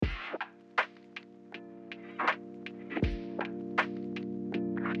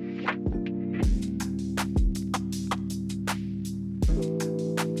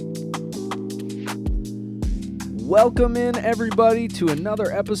Welcome in, everybody, to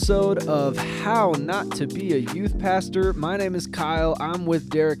another episode of How Not to Be a Youth Pastor. My name is Kyle. I'm with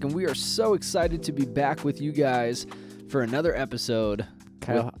Derek, and we are so excited to be back with you guys for another episode.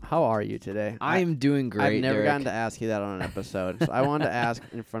 Kyle, how are you today? I am doing great, I've never Derek. gotten to ask you that on an episode, so I wanted to ask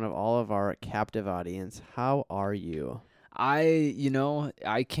in front of all of our captive audience, how are you?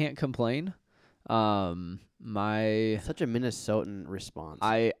 I can't complain. Such a Minnesotan response.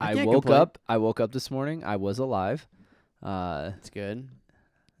 I can't woke complain. up. I woke up this morning. I was alive. It's good.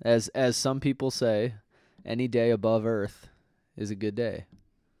 As some people say, any day above Earth is a good day.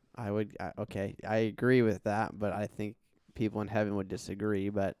 Okay, I agree with that, but I think people in heaven would disagree.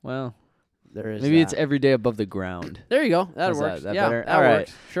 But Well, there is maybe it's that. every day above the ground. There you go. That How's works. that yeah, better? that All right.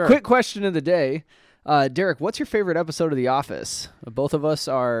 works. Sure. Quick question of the day. Derek, what's your favorite episode of The Office? Both of us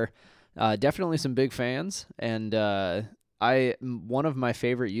are definitely some big fans, and one of my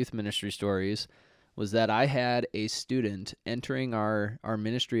favorite youth ministry stories was that I had a student entering our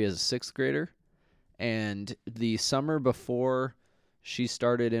ministry as a sixth grader, and the summer before she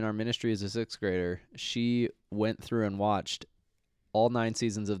started in our ministry as a sixth grader, she went through and watched all 9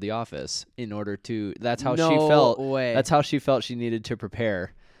 seasons of The Office in order to. That's how she felt. No way. That's how she felt she needed to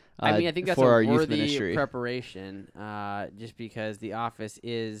prepare. I think that's for a our youth worthy ministry. preparation, just because The Office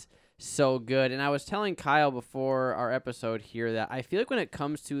is so good. And I was telling Kyle before our episode here that I feel like when it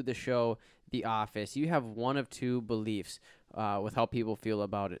comes to the show The Office, you have one of two beliefs with how people feel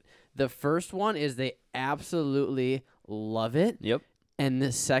about it. The first one is they absolutely love it. Yep. And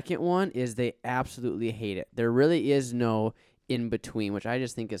the second one is they absolutely hate it. There really is no in between, which I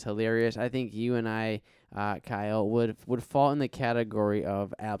just think is hilarious. I think you and I, Kyle, would fall in the category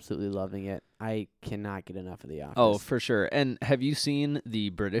of absolutely loving it. I cannot get enough of The Office. Oh, for sure. And have you seen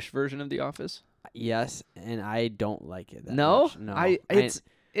the British version of The Office? Yes, and I don't like it that No? much. No,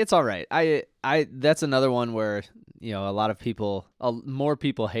 It's all right. I that's another one where, a lot of people, more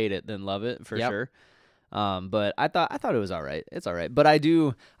people hate it than love it, for Yep. sure. But I thought it was all right. It's all right. But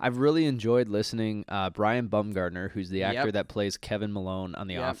I've really enjoyed listening. Brian Baumgartner, who's the actor Yep. that plays Kevin Malone on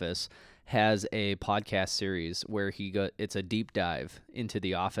The Yep. Office, has a podcast series where it's a deep dive into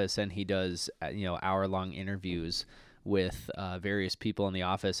The Office, and he does hour-long interviews with various people in The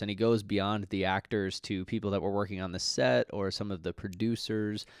Office, and he goes beyond the actors to people that were working on the set or some of the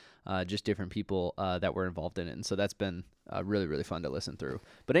producers, just different people that were involved in it. And so that's been really, really fun to listen through.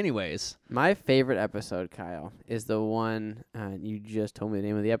 But anyways, My favorite episode, Kyle, is the one you just told me the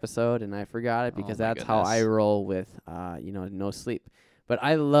name of the episode, and I forgot it because my that's how I goodness. roll with, no sleep. But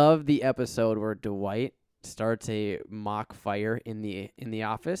I love the episode where Dwight starts a mock fire in the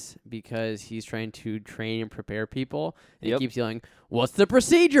office because he's trying to train and prepare people. And Yep. he keeps yelling, "What's the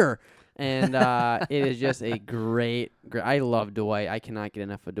procedure?" And it is just a great. I love Dwight. I cannot get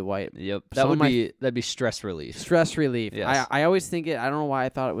enough of Dwight. yep, Some of that'd be stress relief. Stress relief. Yes. I always think it. I don't know why I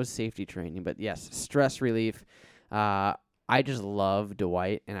thought it was safety training, but yes, stress relief. I just love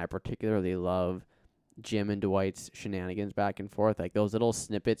Dwight, and I particularly love Jim and Dwight's shenanigans back and forth. Like those little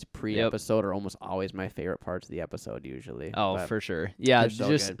snippets pre-episode are almost always my favorite parts of the episode usually. Oh, But for sure. Yeah, they're so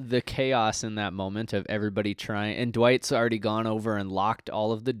just good. the chaos in that moment of everybody trying, and Dwight's already gone over and locked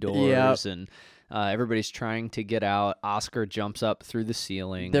all of the doors, and everybody's trying to get out. Oscar jumps up through the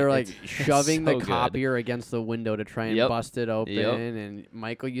ceiling. They're like It's shoving so the good. copier against the window to try and Yep. bust it open, Yep. and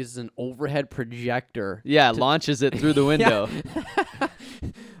Michael uses an overhead projector. Yeah, launches it through the window.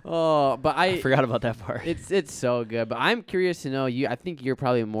 Oh, but I forgot about that part. It's so good, but I'm curious to know you. I think you're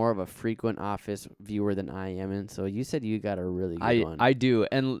probably more of a frequent Office viewer than I am, and so you said you got a really good one. I do,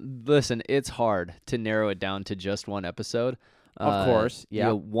 and listen, it's hard to narrow it down to just one episode. Of course,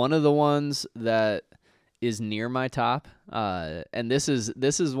 yeah. One of the ones that is near my top, and this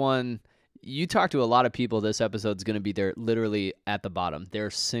is one. You talk to a lot of people. This episode's going to be there, literally at the bottom.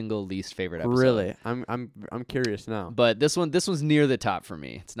 Their single least favorite episode. Really, I'm curious now. But this one's near the top for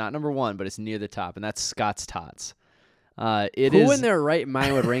me. It's not number 1, but it's near the top, and that's Scott's Tots. Who in their right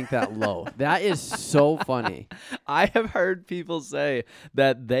mind would rank that low? That is so funny. I have heard people say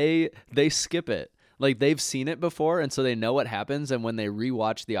that they skip it. Like they've seen it before, and so they know what happens, and when they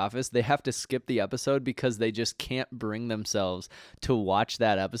rewatch The Office, they have to skip the episode because they just can't bring themselves to watch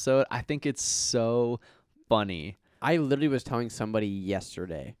that episode. I think it's so funny. I literally was telling somebody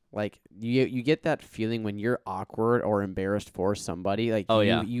yesterday, like you get that feeling when you're awkward or embarrassed for somebody, like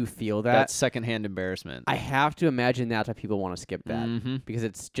you feel that. That's secondhand embarrassment. I have to imagine that's why people want to skip that because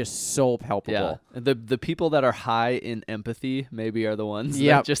it's just so palpable. Yeah, the people that are high in empathy maybe are the ones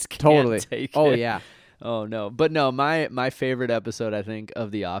Yep, that just can't take Oh it. yeah. Oh no, but no, my favorite episode I think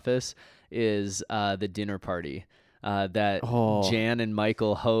of The Office is the dinner party that Jan and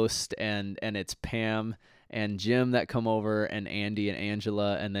Michael host, and it's Pam and Jim that come over, and Andy and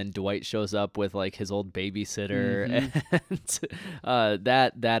Angela, and then Dwight shows up with like his old babysitter, and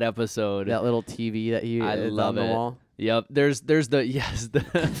that episode, that little TV that I is love on the it. wall. Yep, there's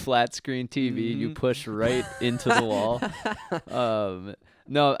the flat screen TV you push right into the wall.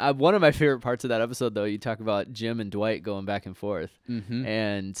 No, one of my favorite parts of that episode, though, you talk about Jim and Dwight going back and forth,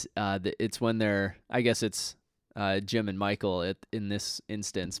 and it's when they're, I guess it's Jim and Michael in this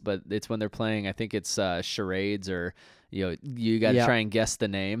instance, but it's when they're playing, I think it's charades, or you got to try and guess the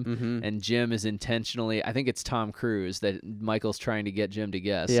name, and Jim is intentionally, I think it's Tom Cruise that Michael's trying to get Jim to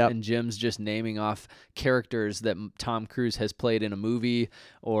guess, and Jim's just naming off characters that Tom Cruise has played in a movie,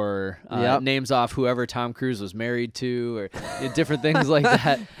 or names off whoever Tom Cruise was married to, or different things like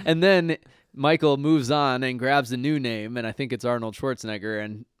that, and then Michael moves on and grabs a new name, and I think it's Arnold Schwarzenegger,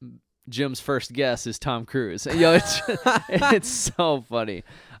 and Jim's first guess is Tom Cruise. It's so funny.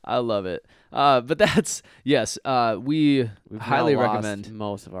 I love it. But that's, yes, we've highly recommend.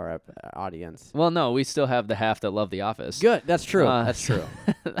 Most of our audience. Well, no, we still have the half that love The Office. Good. That's true. That's true.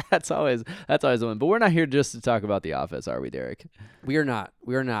 That's always the one. But we're not here just to talk about The Office, are we, Derek? We are not.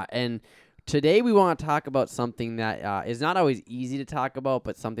 And today we want to talk about something that is not always easy to talk about,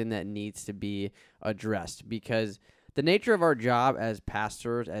 but something that needs to be addressed, because the nature of our job as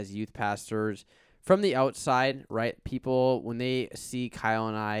pastors, as youth pastors, from the outside, right, people, when they see Kyle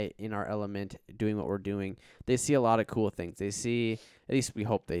and I in our element doing what we're doing, they see a lot of cool things. They see, at least we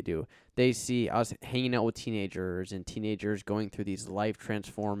hope they do, they see us hanging out with teenagers, and teenagers going through these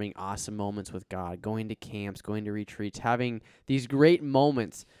life-transforming, awesome moments with God, going to camps, going to retreats, having these great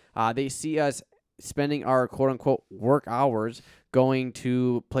moments. They see us spending our quote-unquote work hours going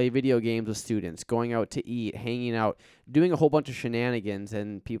to play video games with students, going out to eat, hanging out, doing a whole bunch of shenanigans,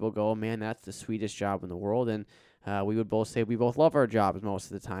 and people go, man, that's the sweetest job in the world, and we would both say we both love our jobs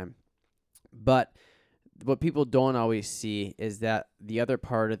most of the time. But what people don't always see is that the other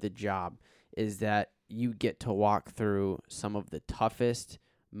part of the job is that you get to walk through some of the toughest,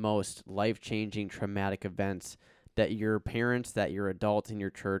 most life-changing, traumatic events that your parents, that your adults in your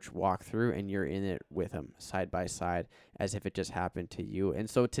church walk through, and you're in it with them side by side as if it just happened to you. And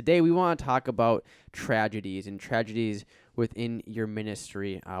so today we want to talk about tragedies and tragedies within your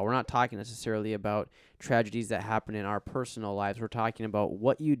ministry. We're not talking necessarily about tragedies that happen in our personal lives. We're talking about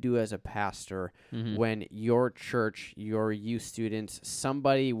what you do as a pastor when your church, your youth students,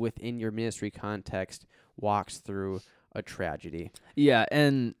 somebody within your ministry context walks through a tragedy. Yeah,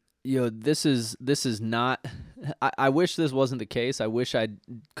 and this is not, I wish this wasn't the case. I wish I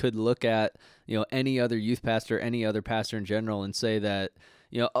could look at, any other youth pastor, any other pastor in general, and say that,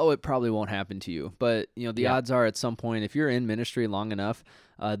 it probably won't happen to you. But, the odds are at some point, if you're in ministry long enough,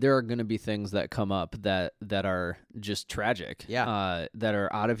 there are going to be things that come up that are just tragic, that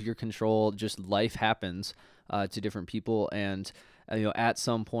are out of your control. Just life happens to different people. And, at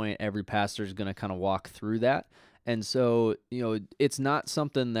some point, every pastor is going to kind of walk through that. And so, it's not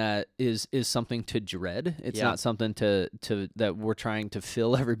something that is something to dread. It's not something to that we're trying to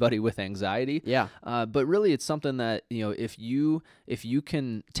fill everybody with anxiety. Yeah. But really, it's something that, if you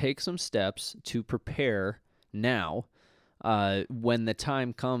can take some steps to prepare now, when the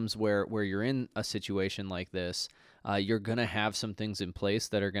time comes where you're in a situation like this, you're gonna have some things in place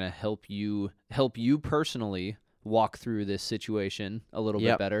that are gonna help you personally walk through this situation a little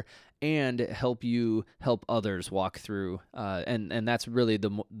bit better, and help others walk through, and that's really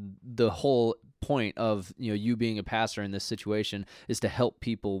the whole point of you being a pastor in this situation, is to help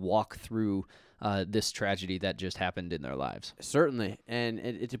people walk through this tragedy that just happened in their lives. Certainly, and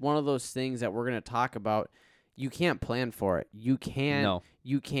it's one of those things that we're going to talk about. You can't plan for it. You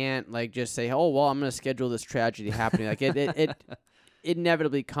can't like just say, oh well, I'm going to schedule this tragedy happening. Like it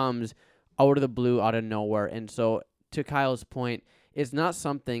inevitably comes out of the blue, out of nowhere. And so, to Kyle's point, it's not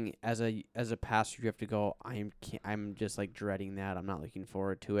something as a pastor you have to go, I'm just like dreading that. I'm not looking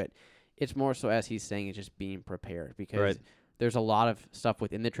forward to it. It's more so, as he's saying, it's just being prepared, because there's a lot of stuff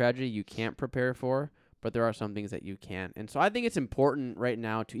within the tragedy you can't prepare for, but there are some things that you can. And so I think it's important right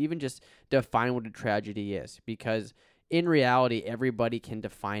now to even just define what a tragedy is, because in reality, everybody can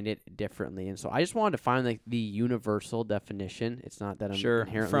define it differently. And so I just wanted to find like the universal definition. It's not that I'm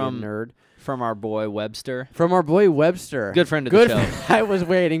inherently a nerd. From our boy Webster. Good friend of the show. I was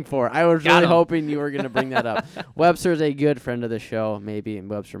waiting for it. I was really hoping you were going to bring that up. Webster's a good friend of the show, maybe, and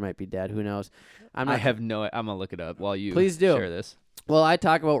Webster might be dead. Who knows? I'm going to look it up while you please do share this. Well, I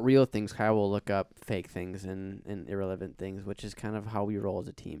talk about real things. Kyle will look up fake things and irrelevant things, which is kind of how we roll as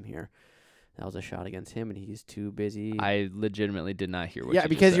a team here. That was a shot against him, and he's too busy. I legitimately did not hear what yeah, you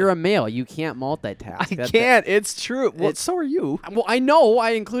because just you're said. a male. You can't multitask. I can't. It's true. Well, so are you. Well, I know.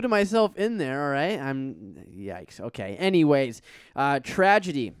 I included myself in there, all right? Yikes. Okay. Anyways,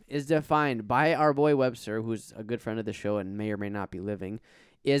 tragedy is defined by our boy Webster, who's a good friend of the show and may or may not be living,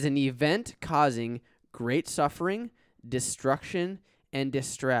 is an event causing great suffering, destruction, and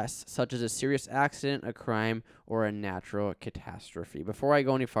distress, such as a serious accident, a crime, or a natural catastrophe. Before I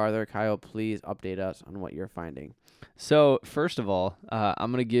go any farther, Kyle, please update us on what you're finding. So, first of all,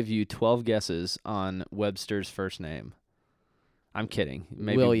 I'm going to give you 12 guesses on Webster's first name. I'm kidding.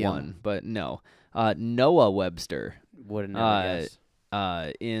 Maybe William. one, but no. Noah Webster. Would have never guessed.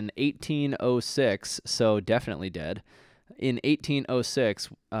 In 1806, so definitely dead. In 1806,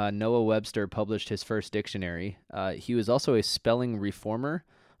 Noah Webster published his first dictionary. He was also a spelling reformer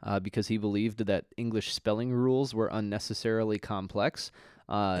because he believed that English spelling rules were unnecessarily complex.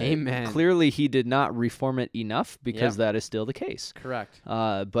 Amen. Clearly, he did not reform it enough because that is still the case. Correct.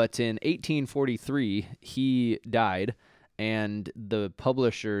 But in 1843, he died, and the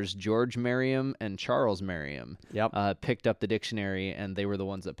publishers George Merriam and Charles Merriam picked up the dictionary, and they were the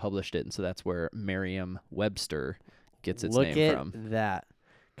ones that published it, and so that's where Merriam-Webster gets its name from. Look at that.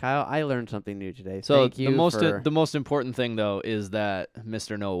 Kyle, I learned something new today. So Thank you the most important thing, though, is that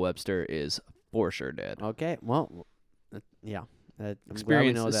Mr. Noah Webster is for sure dead. Okay, well, yeah. I'm glad we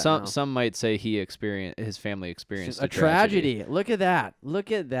Experience. know that now. Some might say his family experienced a tragedy. Look at that.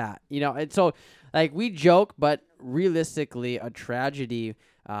 Look at that. You know, and so like we joke, but realistically, a tragedy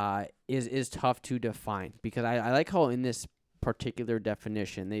is tough to define because I like how in this particular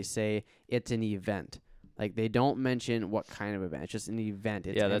definition they say it's an event. Like they don't mention what kind of event. It's just an event.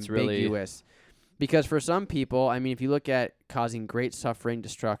 It's that's ambiguous. Because for some people, I mean, if you look at causing great suffering,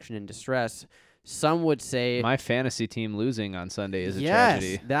 destruction, and distress, some would say my fantasy team losing on Sunday is a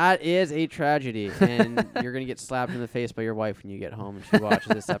tragedy. Yes, that is a tragedy, and you're gonna get slapped in the face by your wife when you get home and she watches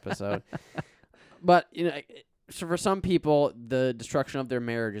this episode. But you know, so for some people, the destruction of their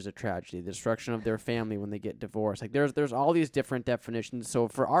marriage is a tragedy. The destruction of their family when they get divorced. Like there's all these different definitions. So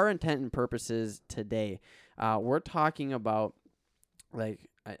for our intent and purposes today, we're talking about like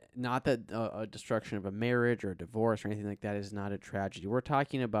not that a destruction of a marriage or a divorce or anything like that is not a tragedy. We're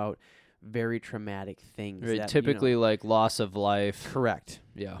talking about very traumatic things. Right, that, typically like loss of life. Correct.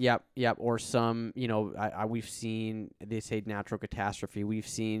 Yeah. Yep. Or some, we've seen, they say natural catastrophe. We've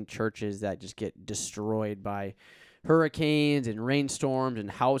seen churches that just get destroyed by hurricanes and rainstorms and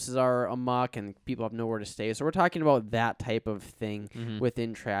houses are amok and people have nowhere to stay. So we're talking about that type of thing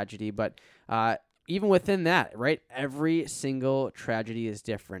within tragedy. But even within that, right, every single tragedy is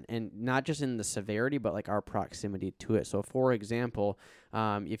different. And not just in the severity, but like our proximity to it. So for example,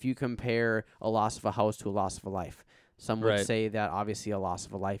 if you compare a loss of a house to a loss of a life, some would say that obviously a loss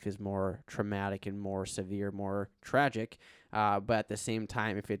of a life is more traumatic and more severe, more tragic. But at the same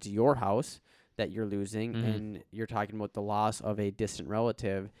time, if it's your house that you're losing and you're talking about the loss of a distant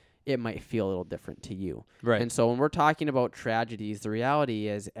relative, it might feel a little different to you. Right. And so when we're talking about tragedies, the reality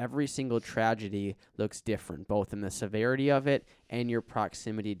is every single tragedy looks different, both in the severity of it and your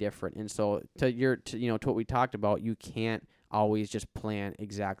proximity different. And so to what we talked about, you can't always just plan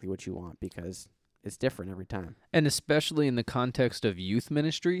exactly what you want because it's different every time. And especially in the context of youth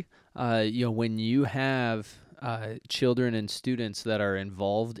ministry, when you have children and students that are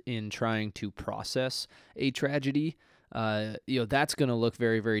involved in trying to process a tragedy, that's going to look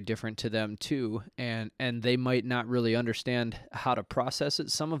very, very different to them too, and they might not really understand how to process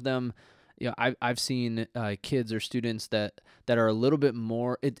it. Some of them, I've seen kids or students that are a little bit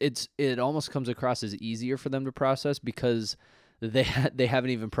more. It almost comes across as easier for them to process because they haven't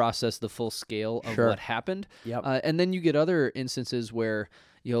even processed the full scale of what happened. Yep. And then you get other instances where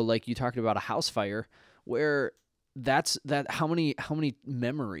like you talked about a house fire, where how many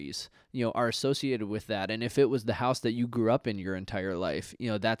memories are associated with that. And if it was the house that you grew up in your entire life,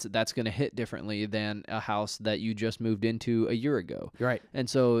 that's going to hit differently than a house that you just moved into a year ago. Right. And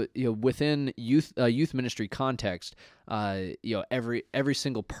so within youth ministry context, every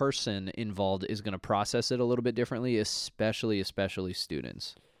single person involved is going to process it a little bit differently, especially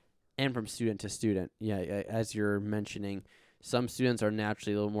students. And from student to student, as you're mentioning, some students are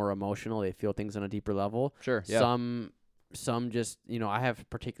naturally a little more emotional. They feel things on a deeper level. Sure. Yeah. Some just, I have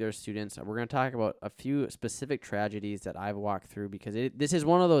particular students. We're going to talk about a few specific tragedies that I've walked through because this is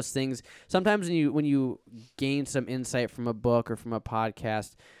one of those things. Sometimes when you gain some insight from a book or from a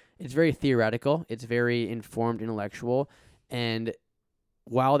podcast, it's very theoretical. It's very informed, intellectual. And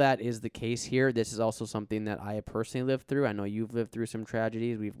while that is the case here, this is also something that I personally lived through. I know you've lived through some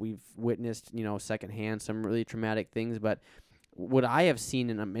tragedies. We've witnessed, secondhand some really traumatic things, but what I have seen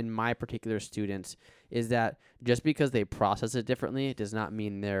in my particular students is that just because they process it differently, it does not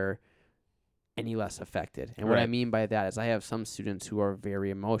mean they're any less affected. And what I Right. mean by that is I have some students who are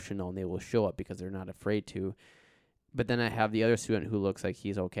very emotional and they will show up because they're not afraid to. But then I have the other student who looks like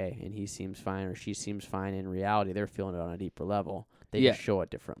he's okay and he seems fine or she seems fine. In reality, they're feeling it on a deeper level. They Yeah. just show it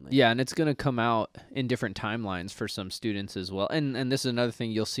differently. Yeah, and it's going to come out in different timelines for some students as well. And this is another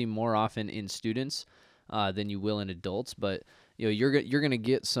thing you'll see more often in students than you will in adults. But you're going to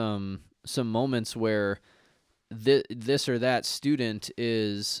get some moments where this or that student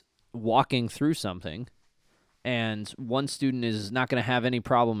is walking through something, and one student is not going to have any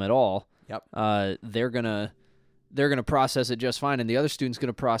problem at all. Yep. They're gonna process it just fine, and the other student's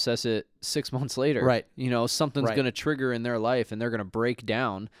gonna process it 6 months later. Right. Something's Right. gonna trigger in their life, and they're gonna break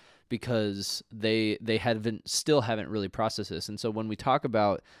down because they still haven't really processed this. And so when we talk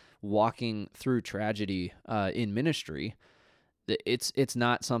about walking through tragedy in ministry, it's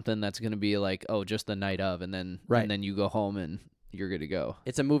not something that's gonna be like, oh, just the night of, and then Right. and then you go home and you're good to go.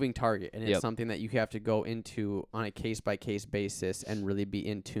 It's a moving target, and it's Yep. something that you have to go into on a case-by-case basis and really be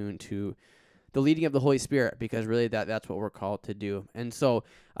in tune to the leading of the Holy Spirit, because really that's what we're called to do. And so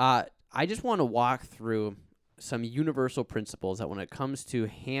I just want to walk through some universal principles that when it comes to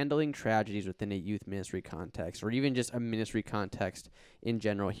handling tragedies within a youth ministry context or even just a ministry context in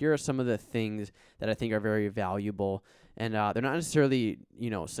general, here are some of the things that I think are very valuable. And they're not necessarily,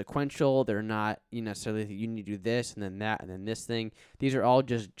 sequential. They're not necessarily you need to do this and then that and then this thing. These are all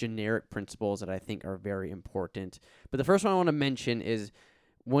just generic principles that I think are very important. But the first one I want to mention is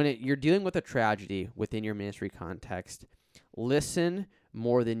when you're dealing with a tragedy within your ministry context, listen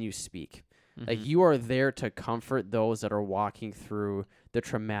more than you speak. Like you are there to comfort those that are walking through the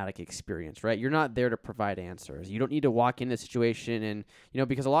traumatic experience, right? You're not there to provide answers. You don't need to walk into a situation and,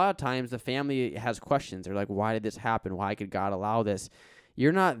 because a lot of times the family has questions. They're like, why did this happen? Why could God allow this?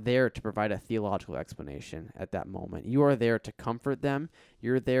 You're not there to provide a theological explanation at that moment. You are there to comfort them.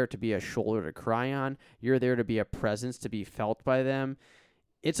 You're there to be a shoulder to cry on. You're there to be a presence to be felt by them.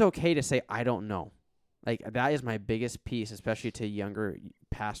 It's okay to say, I don't know. Like, that is my biggest piece, especially to younger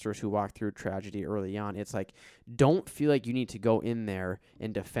pastors who walk through tragedy early on. It's like, don't feel like you need to go in there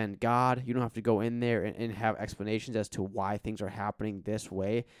and defend God. You don't have to go in there and have explanations as to why things are happening this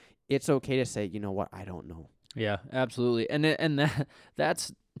way. It's okay to say, you know what, I don't know. Yeah, absolutely. And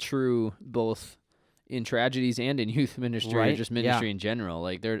that's true both in tragedies and in youth ministry or Right? just ministry in general.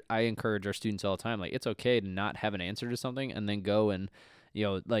 Like I encourage our students all the time, like, it's okay to not have an answer to something and then go and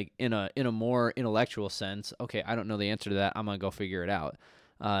like in a more intellectual sense, okay, I don't know the answer to that, I'm gonna go figure it out.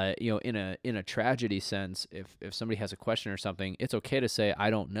 In a tragedy sense, if somebody has a question or something, it's okay to say I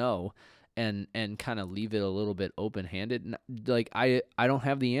don't know, and kind of leave it a little bit open handed. Like I don't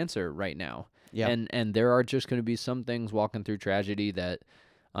have the answer right now. Yeah. And there are just going to be some things walking through tragedy that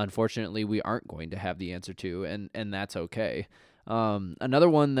unfortunately we aren't going to have the answer to, and that's okay. Another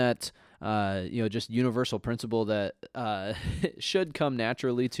one that just universal principle that should come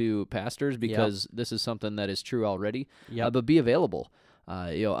naturally to pastors, because this is something that is true already. But be available.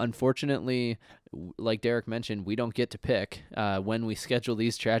 Unfortunately, like Derek mentioned, we don't get to pick when we schedule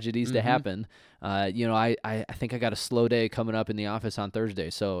these tragedies to happen. I think I got a slow day coming up in the office on Thursday,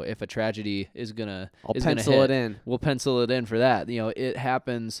 so if a tragedy is gonna pencil it in. We'll pencil it in for that. It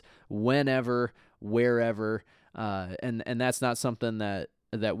happens whenever, wherever, and that's not something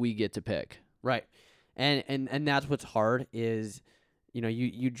that we get to pick. Right. And that's what's hard is,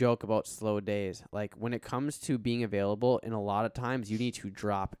 you joke about slow days. Like when it comes to being available, and a lot of times you need to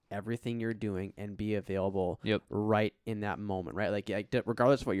drop everything you're doing and be available right in that moment, right? Like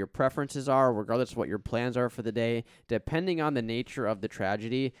regardless of what your preferences are, regardless of what your plans are for the day, depending on the nature of the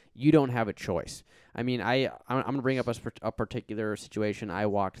tragedy, you don't have a choice. I mean, I'm going to bring up a particular situation I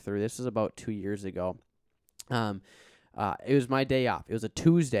walked through. This is about 2 years ago. It was my day off. It was a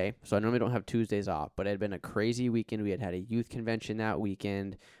Tuesday, so I normally don't have Tuesdays off, but it had been a crazy weekend. We had a youth convention that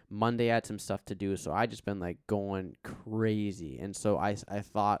weekend. Monday I had some stuff to do, so I just been like going crazy. And so I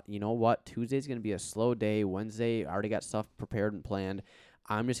thought, you know what, Tuesday's going to be a slow day. Wednesday, I already got stuff prepared and planned.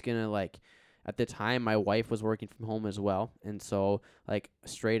 I'm just going to at the time my wife was working from home as well. And so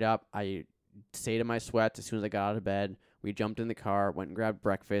straight up, I stayed in my sweats as soon as I got out of bed. We jumped in the car, went and grabbed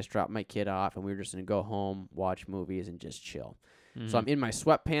breakfast, dropped my kid off, and we were just going to go home, watch movies, and just chill. Mm-hmm. So I'm in my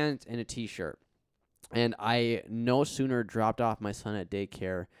sweatpants and a T-shirt. And I no sooner dropped off my son at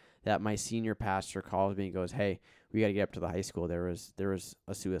daycare that my senior pastor calls me and goes, hey, we got to get up to the high school. There was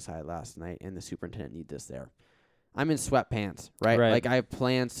a suicide last night, and the superintendent needs us there. I'm in sweatpants, right? Like I have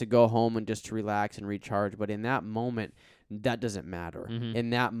plans to go home and just to relax and recharge. But in that moment, that doesn't matter. Mhm. In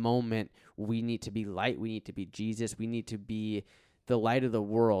that moment, we need to be light. We need to be Jesus. We need to be the light of the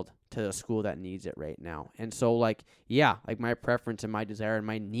world to the school that needs it right now. And so, like, yeah, like my preference and my desire and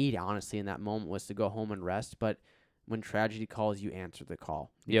my need, honestly, in that moment was to go home and rest. But when tragedy calls, you answer the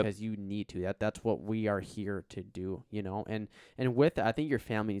call Yep. because you need to. That's what we are here to do, And with that, I think your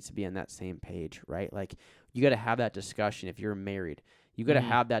family needs to be on that same page, right? Like, you got to have that discussion if you're married. You got to Mhm.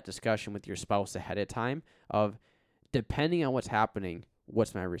 have that discussion with your spouse ahead of time of, depending on what's happening,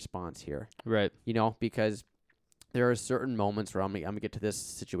 what's my response here? Right. Because there are certain moments where I'm gonna get to this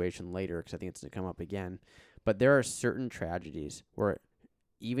situation later because I think it's gonna come up again. But there are certain tragedies where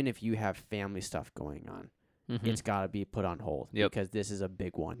even if you have family stuff going on, Mhm. it's got to be put on hold Yep. because this is a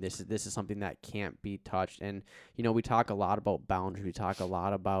big one. This is something that can't be touched. And we talk a lot about boundaries. We talk a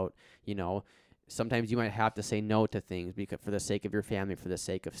lot about sometimes you might have to say no to things because for the sake of your family, for the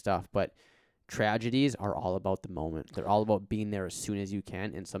sake of stuff. But tragedies are all about the moment. They're all about being there as soon as you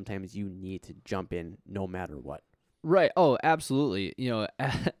can, and sometimes you need to jump in no matter what. Right. Oh, absolutely.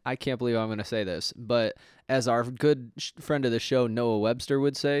 I can't believe I'm going to say this, but as our good friend of the show, Noah Webster,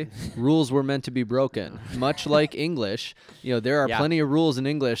 would say, rules were meant to be broken. Much like English, there are Yeah. plenty of rules in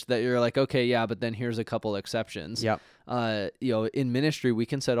English that you're like, okay, yeah, but then here's a couple exceptions. Yep. In ministry, we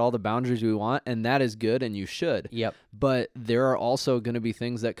can set all the boundaries we want, and that is good, and you should. Yep. But there are also going to be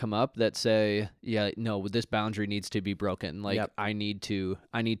things that come up that say, yeah, no, this boundary needs to be broken. Like, Yep. I need to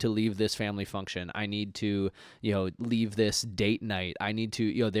leave this family function. I need to, leave this date night. I need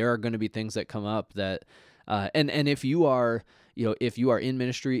to, there are going to be things that come up that, and if you are, if you are in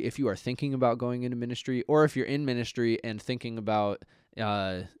ministry, if you are thinking about going into ministry, or if you're in ministry and thinking about,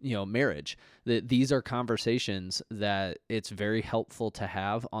 marriage, that these are conversations that it's very helpful to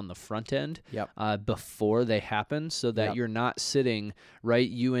have on the front end, Yep. before they happen, so that Yep. you're not sitting, right?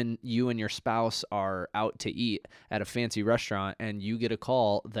 You and your spouse are out to eat at a fancy restaurant, and you get a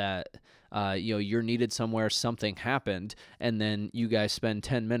call that, you're needed somewhere, something happened, and then you guys spend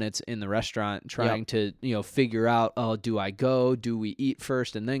 10 minutes in the restaurant trying to, figure out, oh, do I go? Do we eat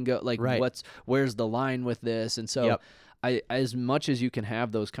first and then go? Like, Right. where's the line with this? And so, Yep. as much as you can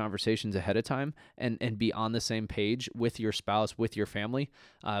have those conversations ahead of time and be on the same page with your spouse, with your family,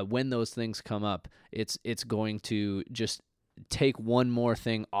 when those things come up, it's going to just take one more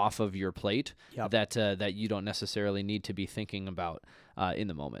thing off of your plate. Yep. that you don't necessarily need to be thinking about in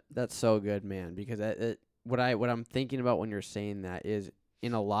the moment. That's so good, man. Because what I'm thinking about when you're saying that is,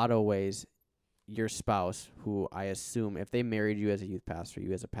 in a lot of ways, your spouse, who I assume if they married you as a youth pastor,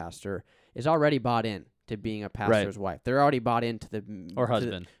 you as a pastor, is already bought in to being a pastor's wife. They're already bought into Or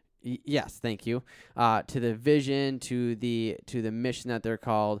husband. Yes, thank you. To the vision, to the mission that they're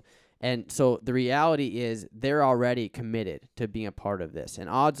called. And so the reality is they're already committed to being a part of this. And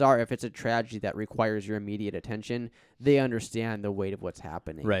odds are, if it's a tragedy that requires your immediate attention, they understand the weight of what's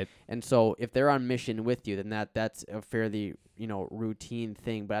happening. Right. And so if they're on mission with you, then that's a fairly, routine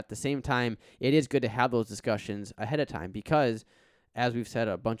thing. But at the same time, it is good to have those discussions ahead of time because, as we've said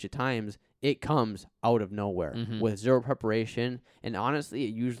a bunch of times, it comes out of nowhere with zero preparation. And honestly,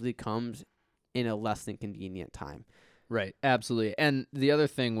 it usually comes in a less than convenient time. Right, absolutely. And the other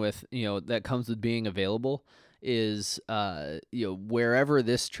thing with, that comes with being available is, wherever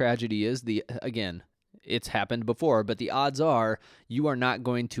this tragedy is, again, it's happened before, but the odds are you are not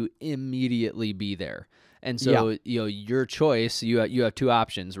going to immediately be there. And so, your choice, you have two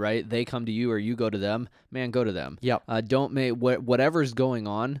options, right? They come to you or you go to them. Man, go to them. Yep. Don't make whatever's going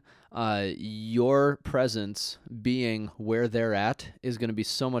on. Your presence being where they're at is going to be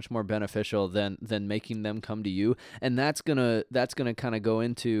so much more beneficial than making them come to you, and that's gonna kind of go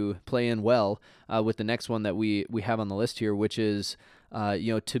into play in well with the next one that we have on the list here, which is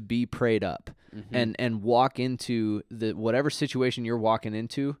to be prayed up and walk into the whatever situation you're walking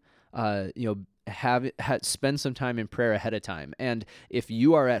into. Spend some time in prayer ahead of time, and if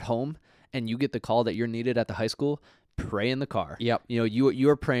you are at home and you get the call that you're needed at the high school, pray in the car. Yep.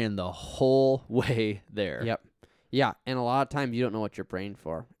 You're praying the whole way there. Yep. Yeah, and a lot of times you don't know what you're praying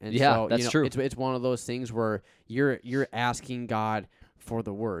for. And Yeah, so, that's true. It's one of those things where you're asking God for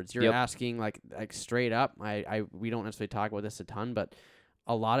the words. You're asking like straight up. We don't necessarily talk about this a ton, but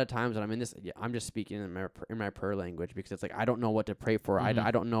a lot of times when I'm in this, I'm just speaking in my prayer language because it's like I don't know what to pray for. I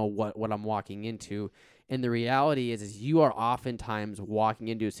don't know what I'm walking into. And the reality is you are oftentimes walking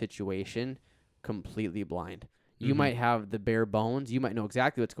into a situation completely blind. You might have the bare bones. You might know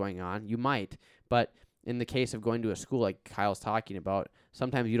exactly what's going on. You might. But in the case of going to a school like Kyle's talking about,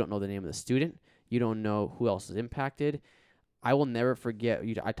 sometimes you don't know the name of the student. You don't know who else is impacted. I will never forget.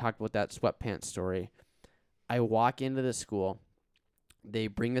 I talked about that sweatpants story. I walk into the school. They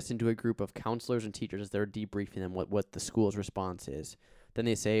bring us into a group of counselors and teachers as they're debriefing them what the school's response is. Then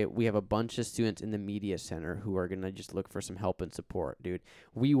they say, we have a bunch of students in the media center who are going to just look for some help and support. Dude,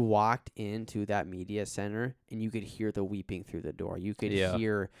 we walked into that media center and you could hear the weeping through the door. You could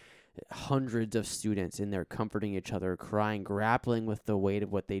hear hundreds of students in there comforting each other, crying, grappling with the weight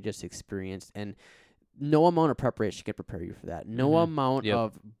of what they just experienced. And no amount of preparation can prepare you for that. No amount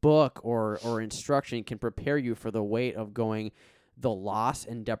of book or instruction can prepare you for the weight of going, the loss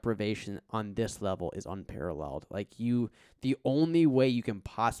and deprivation on this level is unparalleled. Like the only way you can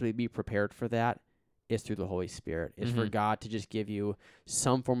possibly be prepared for that is through the Holy Spirit, is for God to just give you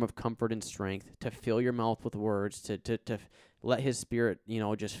some form of comfort and strength, to fill your mouth with words, to let his Spirit,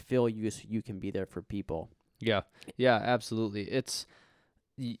 just fill you so you can be there for people. Yeah. Yeah, absolutely. It's,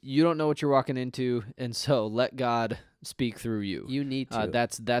 you don't know what you're walking into, and so let God speak through you. You need to.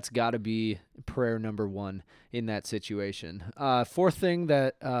 That's got to be prayer number one in that situation. Fourth thing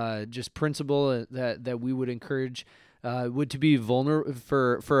that just principle that we would encourage would to be vulnerable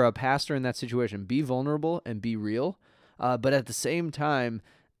for a pastor in that situation. Be vulnerable and be real, but at the same time,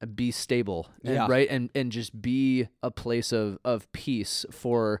 be stable, right? And just be a place of peace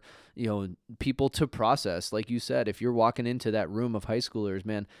for people to process. Like you said, if you're walking into that room of high schoolers,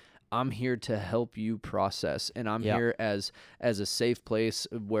 man, I'm here to help you process, and I'm here as a safe place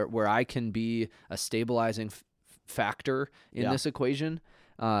where I can be a stabilizing factor in this equation.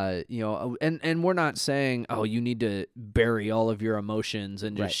 And we're not saying, oh, you need to bury all of your emotions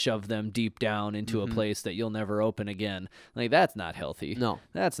and just shove them deep down into a place that you'll never open again. Like, that's not healthy. No,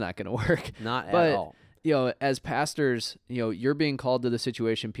 that's not going to work. Not at all. As pastors, you're being called to the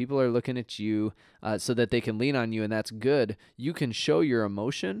situation. People are looking at you so that they can lean on you, and that's good. You can show your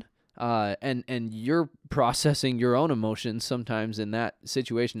emotion, and you're processing your own emotions sometimes in that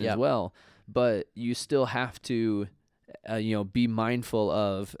situation as well. But you still have to, be mindful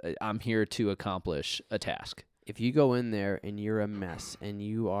of, I'm here to accomplish a task. If you go in there and you're a mess, and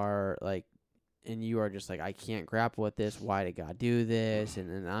you are just like, I can't grapple with this. Why did God do this?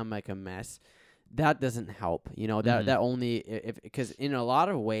 And I'm like a mess. That doesn't help. That only because in a lot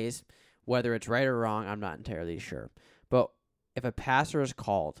of ways, whether it's right or wrong, I'm not entirely sure. But if a pastor is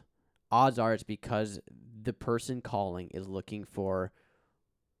called, odds are it's because the person calling is looking for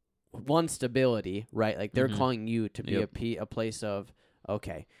one, stability, right? Like they're calling you to be a place of,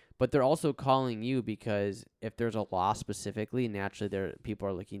 okay. But they're also calling you because if there's a loss specifically, naturally people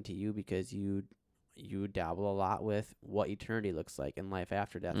are looking to you because you dabble a lot with what eternity looks like and life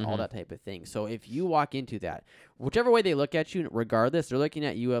after death, all that type of thing. So if you walk into that, whichever way they look at you, regardless, they're looking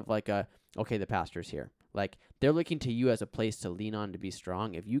at you of like okay, the pastor's here. Like, they're looking to you as a place to lean on to be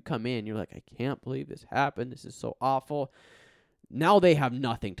strong. If you come in, you're like, I can't believe this happened. This is so awful. Now they have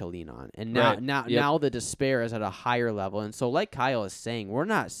nothing to lean on. And now the despair is at a higher level. And so like Kyle is saying, we're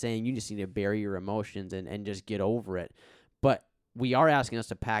not saying you just need to bury your emotions and just get over it. But we are asking us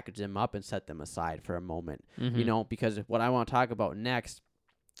to package them up and set them aside for a moment, because what I want to talk about next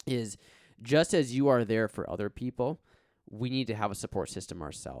is, just as you are there for other people, we need to have a support system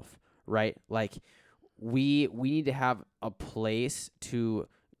ourselves, right? Like we need to have a place to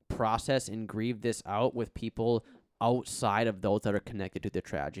process and grieve this out with people outside of those that are connected to the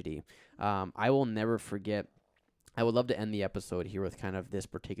tragedy. I will never forget. I would love to end the episode here with kind of this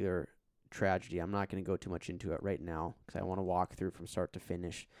particular tragedy. I'm not going to go too much into it right now because I want to walk through from start to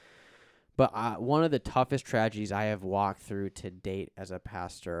finish. But one of the toughest tragedies I have walked through to date as a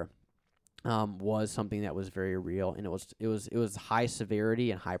pastor was something that was very real, and it was high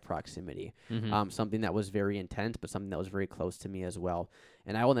severity and high proximity. Something that was very intense, but something that was very close to me as well.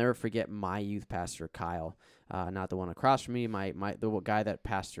 And I will never forget my youth pastor, Kyle, not the one across from me, the guy that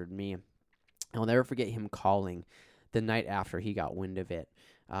pastored me. I will never forget him calling the night after he got wind of it.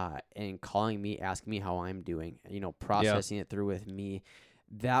 And calling me, asking me how I'm doing, processing it through with me.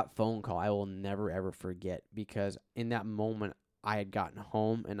 That phone call I will never, ever forget, because in that moment I had gotten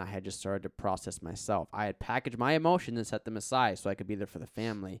home and I had just started to process myself. I had packaged my emotions and set them aside so I could be there for the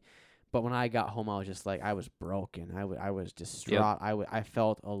family. But when I got home, I was just like, I was broken. I was distraught. I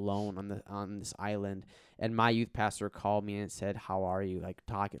felt alone on this island. And my youth pastor called me and said, "How are you?" Like,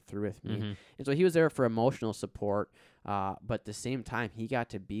 talk it through with me. And so he was there for emotional support. But at the same time, he got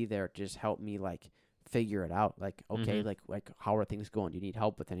to be there to just help me, like, figure it out. Like, okay, like how are things going? Do you need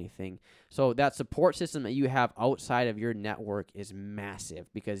help with anything? So that support system that you have outside of your network is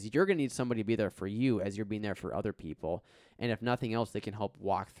massive, because you're going to need somebody to be there for you as you're being there for other people. And if nothing else, they can help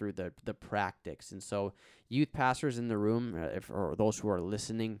walk through the practice. And so youth pastors in the room, or those who are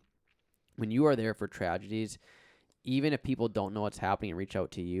listening, when you are there for tragedies, even if people don't know what's happening and reach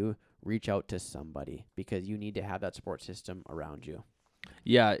out to you, reach out to somebody, because you need to have that support system around you.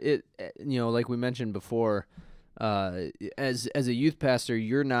 Yeah, like we mentioned before, as a youth pastor,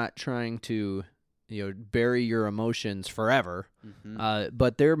 you're not trying to, bury your emotions forever.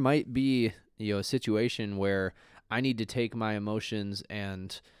 But there might be, a situation where I need to take my emotions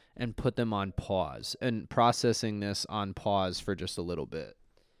and put them on pause and processing this on pause for just a little bit.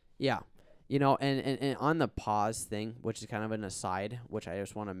 Yeah. And on the pause thing, which is kind of an aside, which I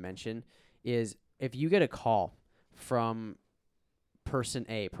just want to mention, is if you get a call from person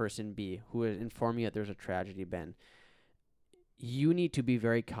A, person B, who is informing you that there's a tragedy, Ben, you need to be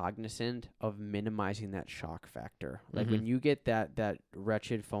very cognizant of minimizing that shock factor. Like when you get that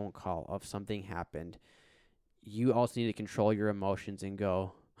wretched phone call of something happened, you also need to control your emotions and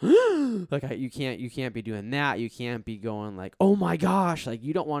go, like you can't be doing that. You can't be going like, oh my gosh, like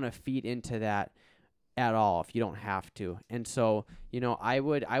you don't want to feed into that at all if you don't have to. And so, I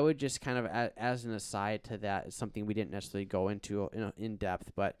would just kind of as an aside to that, it's something we didn't necessarily go into in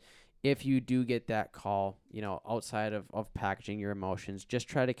depth, but if you do get that call, outside of packaging your emotions, just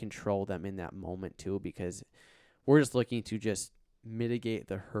try to control them in that moment too, because we're just looking to just mitigate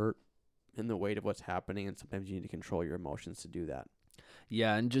the hurt and the weight of what's happening, and sometimes you need to control your emotions to do that.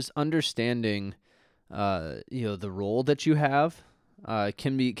 Yeah, and just understanding, the role that you have,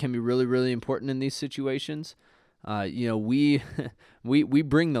 can be really really important in these situations. We we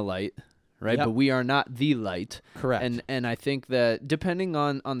bring the light, right? Yep. But we are not the light. Correct. And I think that depending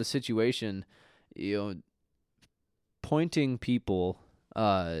on the situation, pointing people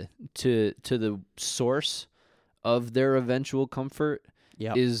to the source of their eventual comfort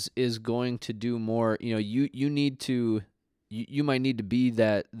Yep. is going to do more. You need to you might need to be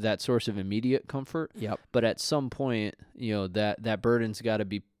that source of immediate comfort. Yep. But at some point, that burden's got to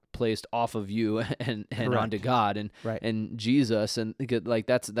be placed off of you and onto God and Right. and Jesus, and like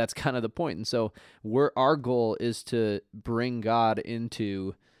that's kind of the point. And so our goal is to bring God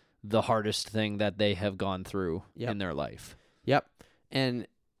into the hardest thing that they have gone through in their life. Yep. And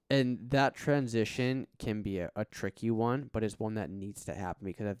that transition can be a tricky one, but it's one that needs to happen,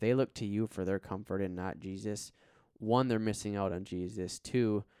 because if they look to you for their comfort and not Jesus, one, they're missing out on Jesus.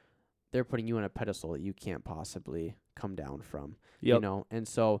 Two, they're putting you on a pedestal that you can't possibly come down from. Yep. And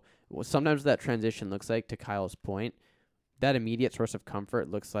so sometimes that transition looks like, to Kyle's point, that immediate source of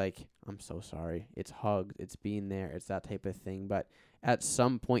comfort looks like, I'm so sorry. It's hugs, it's being there, it's that type of thing. But at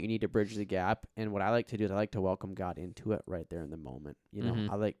some point, you need to bridge the gap. And what I like to do is I like to welcome God into it right there in the moment.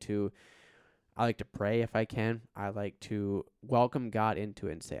 I like to pray if I can. I like to welcome God into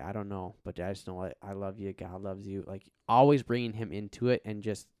it and say, I don't know, but I just know I love you. God loves you. Like always bringing him into it, and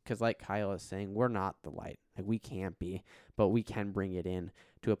just because like Kyle is saying, we're not the light. Like we can't be, but we can bring it in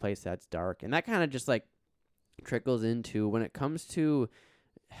to a place that's dark. And that kind of just like trickles into when it comes to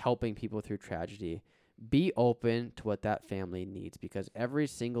helping people through tragedy. Be open to what that family needs, because every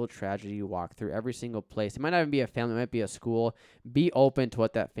single tragedy you walk through, every single place, it might not even be a family, it might be a school. Be open to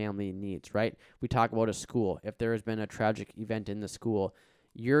what that family needs, right? We talk about a school. If there has been a tragic event in the school,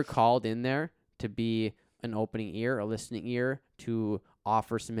 you're called in there to be an opening ear, a listening ear, to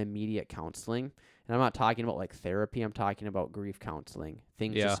offer some immediate counseling. And I'm not talking about like therapy, I'm talking about grief counseling.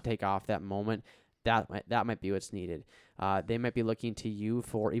 Things just take off that moment. That might be what's needed. They might be looking to you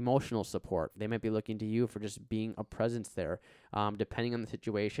for emotional support. They might be looking to you for just being a presence there. Depending on the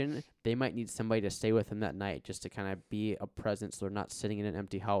situation, they might need somebody to stay with them that night, just to kind of be a presence so they're not sitting in an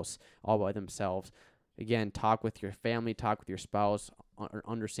empty house all by themselves. Again, talk with your family, talk with your spouse,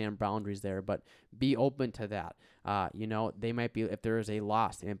 understand boundaries there, but be open to that. They might be, if there is a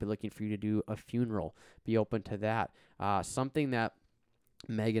loss, they might be looking for you to do a funeral. Be open to that. Something that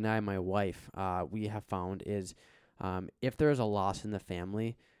Meg and I, my wife, we have found is if there's a loss in the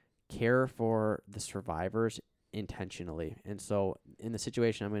family, care for the survivors intentionally. And so in the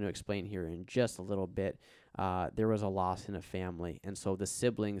situation I'm going to explain here in just a little bit, there was a loss in a family. And so the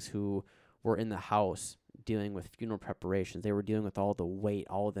siblings who were in the house dealing with funeral preparations, they were dealing with all the weight,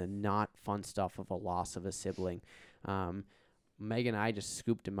 all the not fun stuff of a loss of a sibling. Meg and I just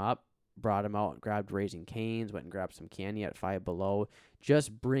scooped him up, brought him out, grabbed Raising Cane's, went and grabbed some candy at Five Below.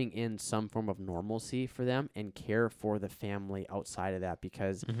 Just bring in some form of normalcy for them and care for the family outside of that,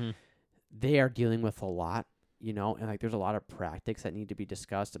 because they are dealing with a lot, and like there's a lot of practices that need to be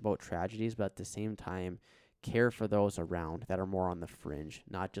discussed about tragedies, but at the same time, care for those around that are more on the fringe,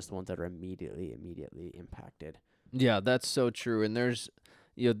 not just the ones that are immediately impacted. Yeah, that's so true. And there's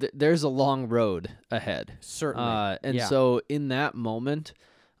there's a long road ahead. Certainly. So in that moment,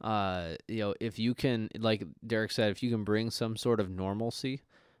 if you can, like Derek said, if you can bring some sort of normalcy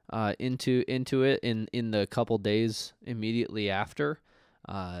into it in the couple days immediately after,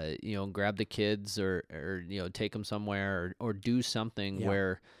 grab the kids or take them somewhere or do something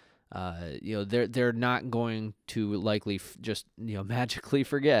where they're not going to likely just magically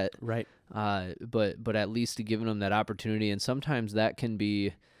forget, Right. but at least giving them that opportunity, and sometimes that can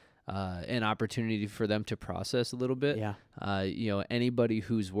be an opportunity for them to process a little bit. Yeah. Anybody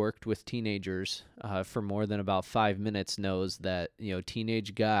who's worked with teenagers for more than about 5 minutes knows that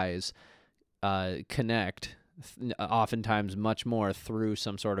teenage guys connect oftentimes much more through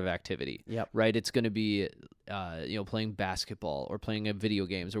some sort of activity. Yep. Right? It's going to be playing basketball or playing video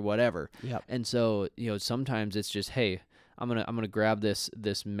games or whatever. Yep. And so sometimes it's just, hey, I'm gonna grab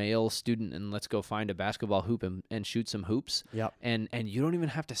this male student and let's go find a basketball hoop and shoot some hoops. Yep. And you don't even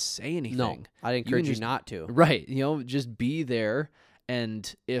have to say anything. No, I'd encourage you not to. Right. Just be there.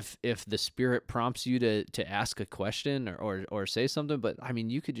 And if the Spirit prompts you to ask a question or say something, but I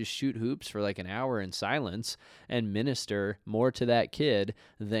mean, you could just shoot hoops for like an hour in silence and minister more to that kid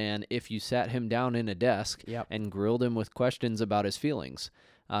than if you sat him down in a desk and grilled him with questions about his feelings.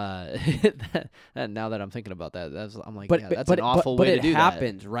 Now that I'm thinking about that, I'm like, that's an awful way to do that. But it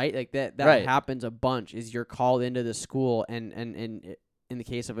happens, right? Like that Right. happens a bunch. Is you're called into the school, and in the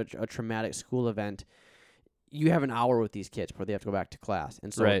case of a traumatic school event, you have an hour with these kids before they have to go back to class,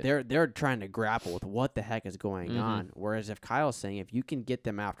 and so Right. they're trying to grapple with what the heck is going Mhm. on. Whereas if Kyle's saying, if you can get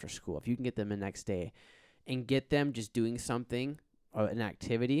them after school, if you can get them the next day, and get them just doing something, an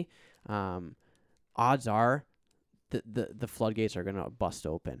activity, odds are the floodgates are going to bust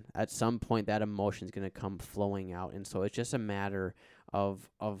open. At some point, that emotion is going to come flowing out. And so it's just a matter of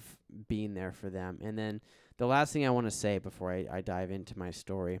being there for them. And then the last thing I want to say before I dive into my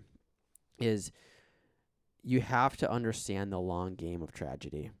story is you have to understand the long game of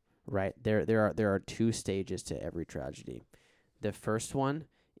tragedy, right? There are two stages to every tragedy. The first one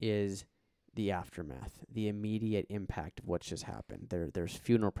is the aftermath, the immediate impact of what just happened. There's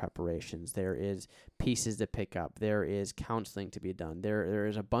funeral preparations. There is pieces to pick up. There is counseling to be done. There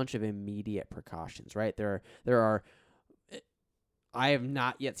is a bunch of immediate precautions, right? There are. I have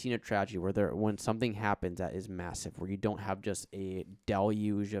not yet seen a tragedy when something happens that is massive, where you don't have just a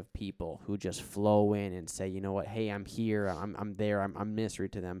deluge of people who just flow in and say, you know what, hey, I'm here, I'm there, I'm ministry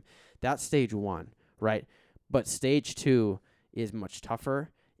to them. That's stage one, right? But stage two is much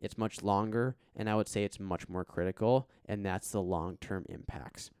tougher. It's much longer, and I would say it's much more critical, and that's the long-term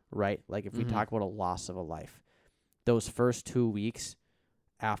impacts, right? Like if we talk about a loss of a life, those first 2 weeks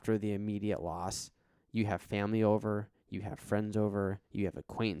after the immediate loss, you have family over, you have friends over, you have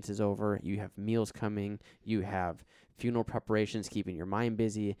acquaintances over, you have meals coming, you have funeral preparations keeping your mind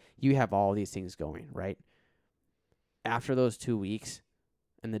busy, you have all these things going, right? After those 2 weeks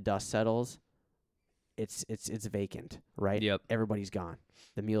and the dust settles, it's vacant, right? Yep. Everybody's gone.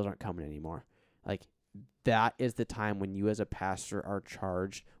 The meals aren't coming anymore. Like, that is the time when you as a pastor are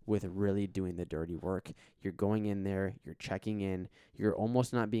charged with really doing the dirty work. You're going in there, you're checking in, you're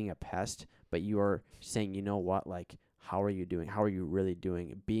almost not being a pest, but you are saying, you know what, like, how are you doing? How are you really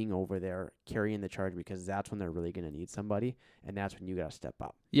doing? Being over there, carrying the charge, because that's when they're really going to need somebody, and that's when you got to step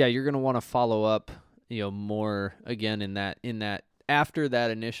up. Yeah, you're going to want to follow up, more again in that after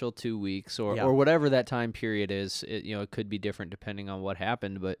that initial 2 weeks or whatever that time period is. It could be different depending on what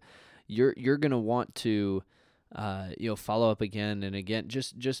happened, but you're going to want to follow up again and again,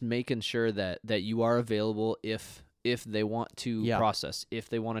 just making sure that you are available if they want to process, if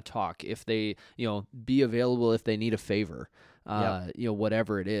they want to talk, if they be available if they need a favor,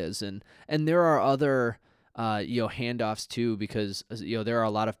 whatever it is. And there are other handoffs too, because there are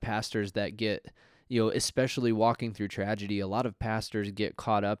a lot of pastors that get, especially walking through tragedy, a lot of pastors get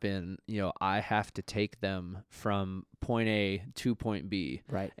caught up in, I have to take them from point A to point B.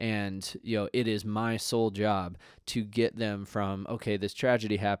 Right. And, it is my sole job to get them from, okay, this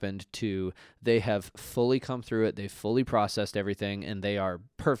tragedy happened, to they have fully come through it, they've fully processed everything, and they are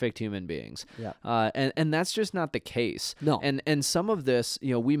perfect human beings. Yeah. And that's just not the case. No. And some of this,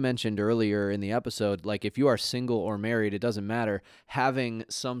 we mentioned earlier in the episode, like if you are single or married, it doesn't matter. Having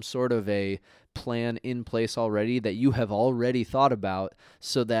some sort of a plan in place already that you have already thought about,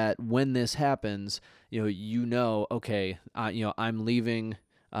 so that when this happens, okay, I'm leaving,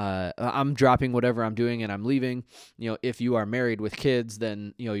 I'm dropping whatever I'm doing and I'm leaving. If you are married with kids,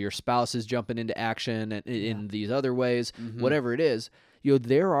 then your spouse is jumping into action in these other ways. Whatever it is,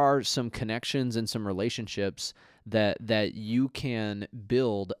 there are some connections and some relationships that you can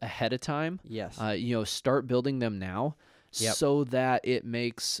build ahead of time. Yes. Start building them now. Yep. So that it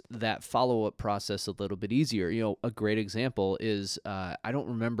makes that follow-up process a little bit easier. A great example is, I don't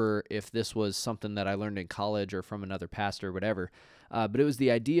remember if this was something that I learned in college or from another pastor or whatever, but it was the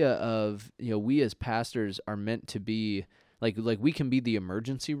idea of, we as pastors are meant to be Like we can be the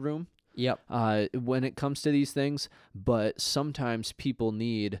emergency room Yep. when it comes to these things, but sometimes people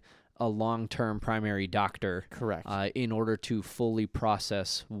need a long-term primary doctor Correct. in order to fully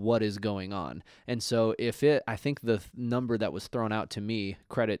process what is going on. And so I think the number that was thrown out to me,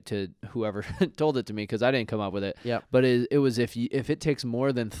 credit to whoever told it to me because I didn't come up with it. Yep. But it was if it takes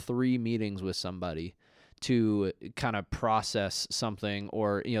more than 3 meetings with somebody to kind of process something,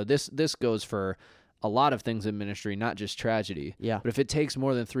 or this goes for a lot of things in ministry, not just tragedy. Yeah. But if it takes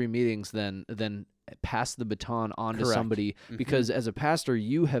more than 3 meetings, then pass the baton on to Correct. somebody, because as a pastor,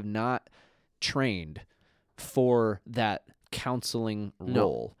 you have not trained for that counseling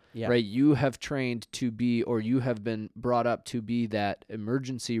role. Yeah. Right? You have trained to be, or you have been brought up to be that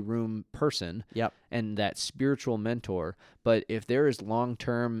emergency room person. Yep. And that spiritual mentor. But if there is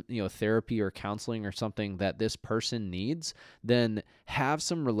long-term, therapy or counseling or something that this person needs, then have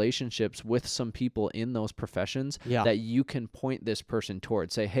some relationships with some people in those professions that you can point this person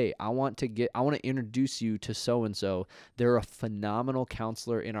towards. Say, hey, I want to introduce you to so-and-so. They're a phenomenal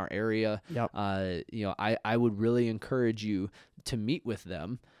counselor in our area. Yep. I would really encourage you to meet with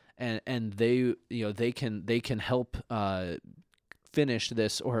them, and they can help finish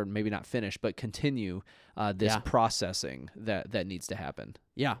this, or maybe not finish, but continue this processing that needs to happen.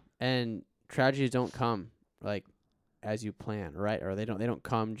 Yeah, and tragedies don't come like as you plan, right? Or they don't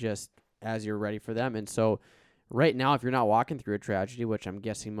come just as you're ready for them. And so right now, if you're not walking through a tragedy, which I'm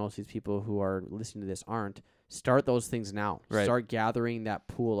guessing most of these people who are listening to this aren't, start those things now. Right. Start gathering that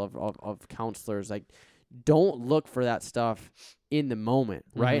pool of counselors. Like, don't look for that stuff in the moment,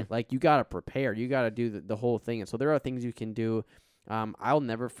 right? Mm-hmm. Like, you got to prepare. You got to do the whole thing. And so there are things you can do. I'll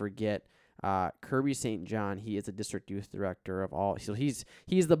never forget Kirby St. John. He is a district youth director of all. So he's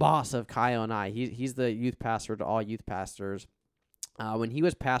the boss of Kyle and I. He's the youth pastor to all youth pastors. When he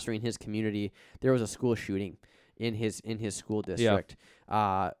was pastoring his community, there was a school shooting in his school district.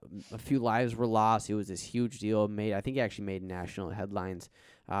 A few lives were lost. It was this huge deal. I think it actually made national headlines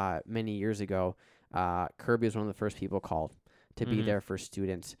many years ago. Kirby was one of the first people called to be there for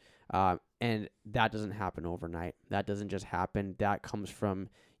students. And that doesn't happen overnight. That doesn't just happen. That comes from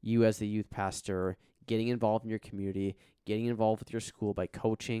you as the youth pastor getting involved in your community, getting involved with your school by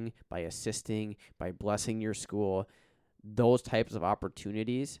coaching, by assisting, by blessing your school. Those types of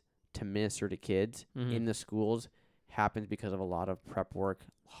opportunities to minister to kids in the schools happens because of a lot of prep work,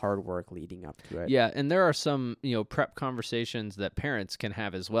 hard work leading up to it. Yeah, and there are some, prep conversations that parents can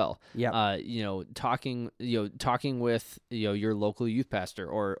have as well. Yeah. Talking with, your local youth pastor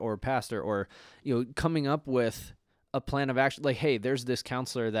or pastor, or, coming up with a plan of action. Like, hey, there's this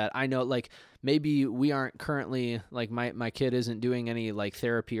counselor that I know, like, maybe we aren't currently, like, my kid isn't doing any, like,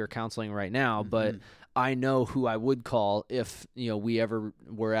 therapy or counseling right now, but I know who I would call if, we ever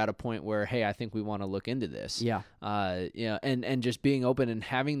were at a point where, hey, I think we want to look into this. Yeah. And just being open and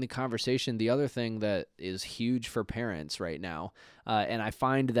having the conversation. The other thing that is huge for parents right now, and I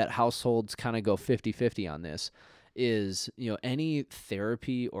find that households kind of go 50-50 on this, is, any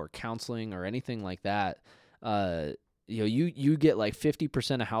therapy or counseling or anything like that, you get like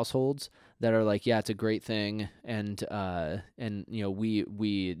 50% of households that are like, yeah, it's a great thing, and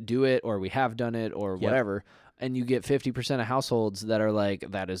we do it, or we have done it, or whatever, and you get 50% of households that are like,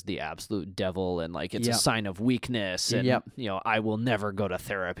 that is the absolute devil, and like it's a sign of weakness, and I will never go to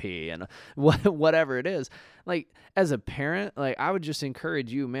therapy, and whatever it is. Like, as a parent, like, I would just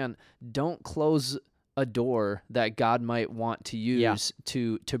encourage you, man, don't close a door that God might want to use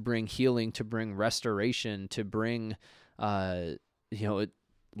to bring healing, to bring restoration, to bring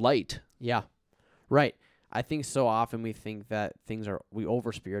light. Yeah. Right. I think so often we think that we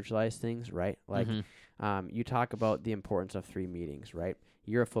over spiritualize things, right? Like, you talk about the importance of 3 meetings, right?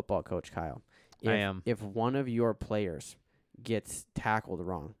 You're a football coach, Kyle. I am. If one of your players gets tackled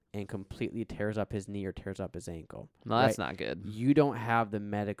wrong and completely tears up his knee or tears up his ankle, well, that's not good. You don't have the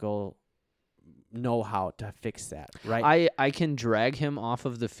medical know-how to fix that, right? I can drag him off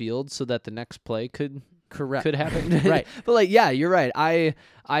of the field so that the next play could happen. Right. But like, yeah, you're right. I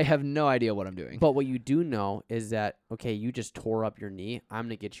have no idea what I'm doing. But what you do know is that, okay, you just tore up your knee. I'm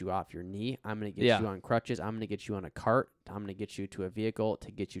going to get you off your knee. I'm going to get you on crutches. I'm going to get you on a cart. I'm going to get you to a vehicle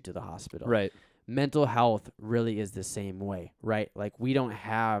to get you to the hospital. Right. Mental health really is the same way, right? Like, we don't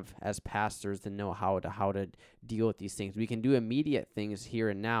have, as pastors, the know-how to deal with these things. We can do immediate things here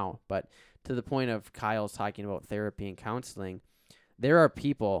and now, but to the point of Kyle's talking about therapy and counseling, there are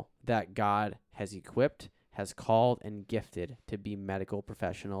people that God has equipped, has called, and gifted to be medical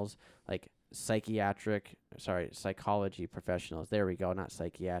professionals, like psychology professionals. There we go, not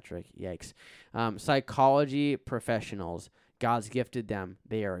psychiatric. Yikes. Psychology professionals. God's gifted them.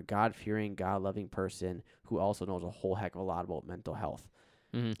 They are a God-fearing, God-loving person who also knows a whole heck of a lot about mental health.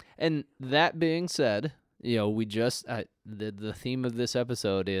 Mm-hmm. And that being said, we just the theme of this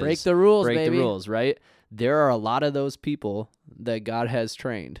episode is break the rules, break baby. the rules, right? There are a lot of those people that God has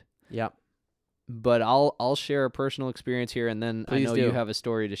trained. Yep. But I'll share a personal experience here, and then Please I know do. you have a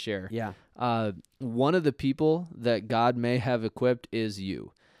story to share. Yeah. One of the people that God may have equipped is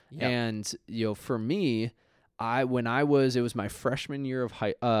you. Yep. And for me, it was my freshman year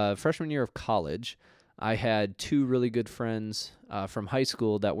of college. I had two really good friends from high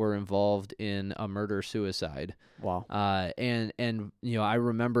school that were involved in a murder-suicide. Wow. And I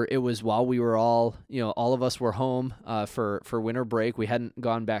remember it was while we were all of us were home for winter break. We hadn't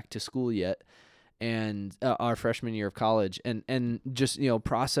gone back to school yet, and our freshman year of college, and just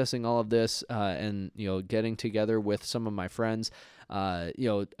processing all of this and getting together with some of my friends.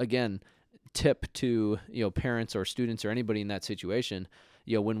 Again, tip to parents or students or anybody in that situation.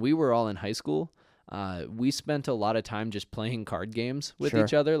 When we were all in high school, we spent a lot of time just playing card games with Sure.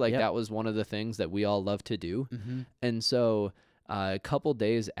 each other. Like Yep. that was one of the things that we all loved to do. Mm-hmm. And so a couple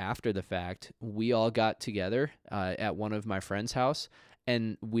days after the fact, we all got together at one of my friend's house,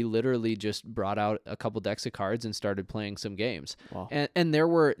 and we literally just brought out a couple decks of cards and started playing some games. Wow. And there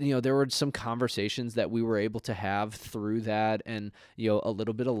were some conversations that we were able to have through that, and a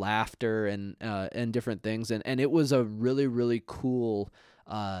little bit of laughter and different things, and it was a really, really cool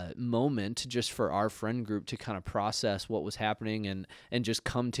moment just for our friend group to kind of process what was happening and just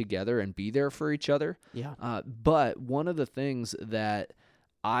come together and be there for each other. Yeah. But one of the things that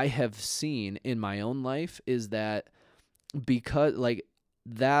I have seen in my own life is that because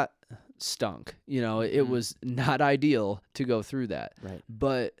that stunk, it was not ideal to go through that. Right.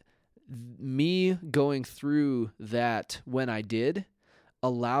 But me going through that when I did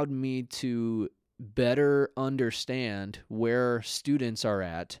allowed me to better understand where students are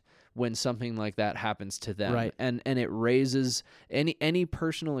at when something like that happens to them. Right. And it raises any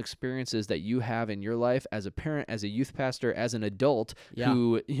personal experiences that you have in your life as a parent, as a youth pastor, as an adult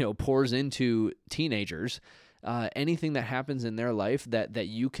who pours into teenagers. Anything that happens in their life that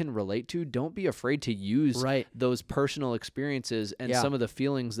you can relate to, don't be afraid to use those personal experiences and some of the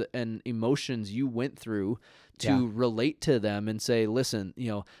feelings and emotions you went through to relate to them and say, listen,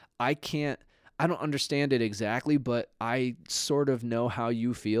 I don't understand it exactly, but I sort of know how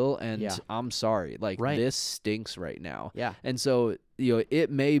you feel, and I'm sorry. This stinks right now. Yeah. And so, it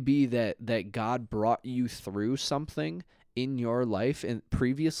may be that God brought you through something in your life and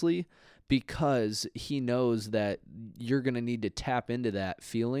previously, because he knows that you're going to need to tap into that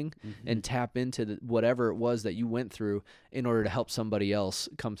feeling and tap into whatever it was that you went through in order to help somebody else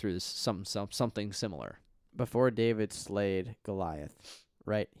come through something similar. Before David slayed Goliath,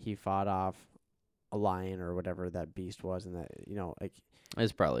 right? He fought off a lion or whatever that beast was, and that,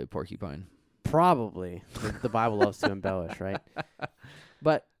 It's probably a porcupine. Probably. The Bible loves to embellish, right?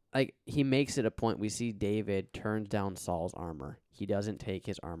 But he makes it a point. We see David turns down Saul's armor. He doesn't take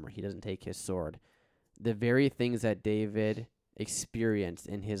his armor. He doesn't take his sword. The very things that David experienced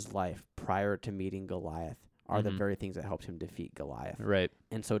in his life prior to meeting Goliath are the very things that helped him defeat Goliath. Right.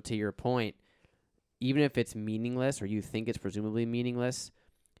 And so to your point, even if it's meaningless or you think it's presumably meaningless,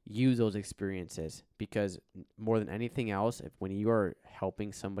 use those experiences, because more than anything else, when you are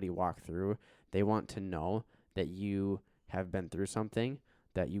helping somebody walk through, they want to know that you have been through something,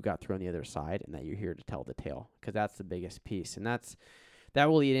 that you got through on the other side, and that you're here to tell the tale, because that's the biggest piece. And that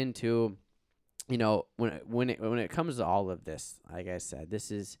will lead into, when it comes to all of this, like I said,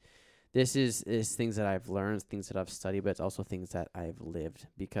 this is things that I've learned, things that I've studied, but it's also things that I've lived,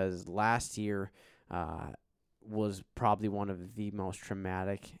 because last year was probably one of the most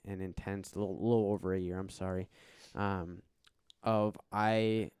traumatic and intense, a little over a year, I'm sorry, I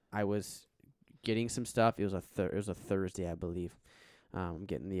was getting some stuff. It was a Thursday, I believe. I'm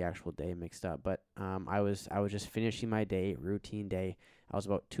getting the actual day mixed up, but I was just finishing my day, routine day. I was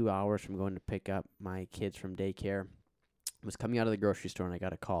about 2 hours from going to pick up my kids from daycare. I was coming out of the grocery store, and I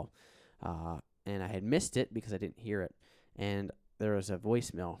got a call, and I had missed it because I didn't hear it. And there was a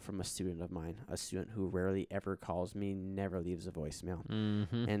voicemail from a student of mine, a student who rarely ever calls me, never leaves a voicemail.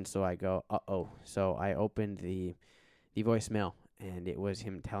 Mm-hmm. And so I go, uh-oh. So I opened the voicemail, and it was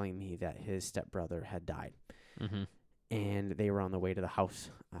him telling me that his stepbrother had died. Mm-hmm. And they were on the way to the house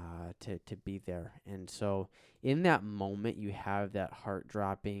to be there. And so in that moment, you have that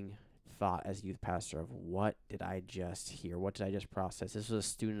heart-dropping thought as youth pastor of, what did I just hear? What did I just process? This was a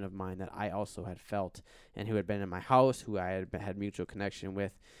student of mine that I also had felt, and who had been in my house, who I had mutual connection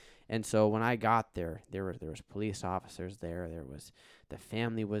with. And so when I got there, there was police officers there. There was the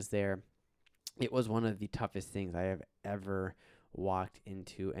family was there. it was one of the toughest things I have ever walked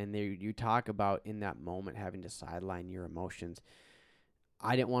into. And there you talk about in that moment having to sideline your emotions.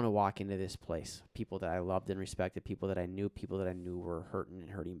 I didn't want to walk into this place. People that I loved and respected, people that I knew were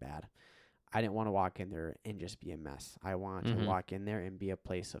hurting bad. I didn't want to walk in there and just be a mess. I wanted to walk in there and be a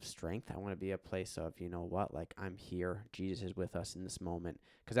place of strength. I want to be a place of, you know what, like I'm here. Jesus is with us in this moment,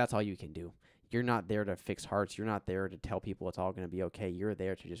 because that's all you can do. You're not there to fix hearts. You're not there to tell people it's all going to be okay. You're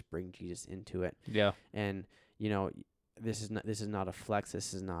there to just bring Jesus into it. Yeah. And, you know, this is not a flex.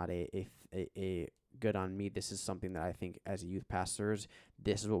 This is not a good on me. This is something that I think as youth pastors,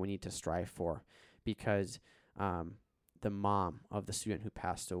 this is what we need to strive for, because the mom of the student who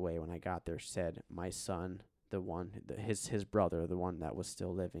passed away when I got there said, my son, his brother, the one that was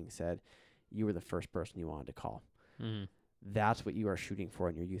still living, said, you were the first person you wanted to call. Mm-hmm. That's what you are shooting for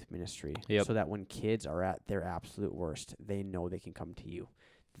in your youth ministry. Yep. So that when kids are at their absolute worst, they know they can come to you.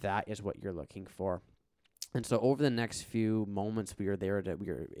 That is what you're looking for. And so over the next few moments we were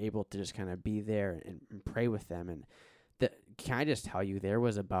able to just kind of be there and pray with them. And can I just tell you, there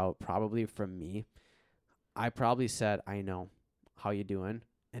was about, probably from me, I probably said, I know, how you doing?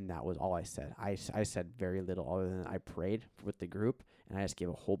 And that was all I said. I said very little other than I prayed with the group, and I just gave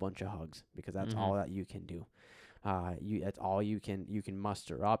a whole bunch of hugs, because that's all that you can do. That's all you can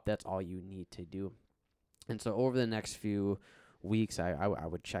muster up. That's all you need to do. And so over the next few weeks, I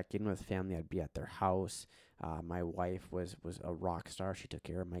would check in with family. I'd be at their house. My wife was a rock star. She took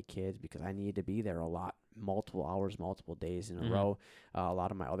care of my kids because I needed to be there a lot, multiple hours, multiple days in a row. A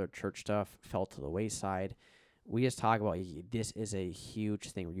lot of my other church stuff fell to the wayside. We just talk about, this is a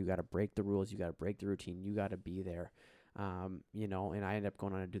huge thing where you got to break the rules, you got to break the routine, you got to be there. You know, and I ended up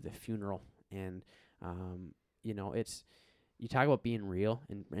going on to do the funeral, and you know, you talk about being real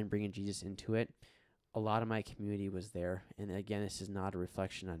and bringing Jesus into it. A lot of my community was there. And again, this is not a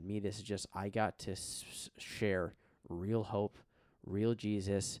reflection on me. This is just, I got to share real hope, real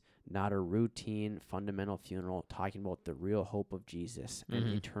Jesus, not a routine, fundamental funeral, talking about the real hope of Jesus and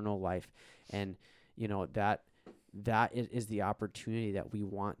eternal life. And, you know, that is the opportunity that we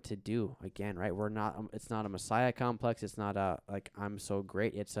want to do. Again, right? It's not a Messiah complex. It's not like, I'm so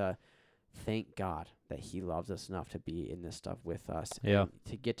great. It's a, thank God that he loves us enough to be in this stuff with us. Yeah. And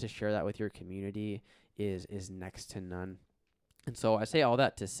to get to share that with your community is next to none. And so I say all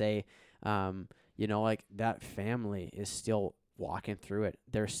that to say, you know, like that family is still walking through it.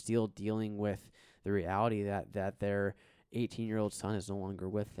 They're still dealing with the reality that their 18-year-old son is no longer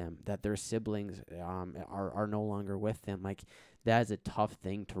with them, that their siblings are no longer with them. Like, that is a tough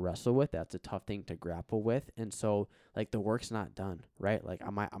thing to wrestle with. That's a tough thing to grapple with. And so, like, the work's not done, right? Like,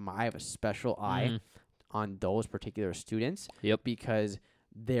 I have a special eye on those particular students. Yep. Because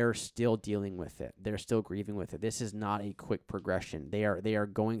they're still dealing with it. They're still grieving with it. This is not a quick progression. They are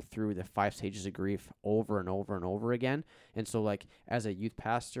going through the 5 stages of grief over and over and over again. And so, like, as a youth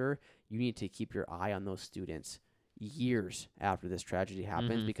pastor, you need to keep your eye on those students years after this tragedy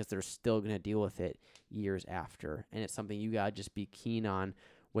happens, because they're still going to deal with it years after. And it's something you got to just be keen on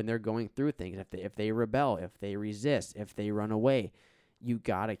when they're going through things. If they rebel, if they resist, if they run away, you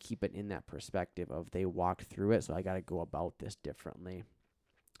got to keep it in that perspective of they walked through it, so I got to go about this differently.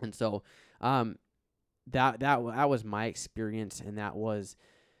 And so that was my experience, and that was,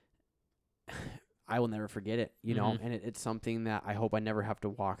 I will never forget it, you know, and it's something that I hope I never have to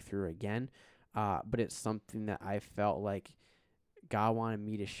walk through again. But it's something that I felt like God wanted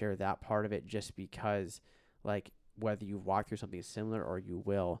me to share that part of it, just because, like, whether you've walked through something similar or you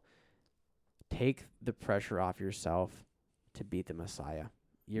will, take the pressure off yourself to be the Messiah.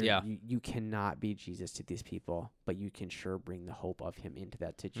 You cannot be Jesus to these people, but you can sure bring the hope of him into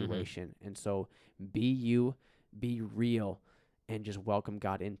that situation. And so be you, be real, and just welcome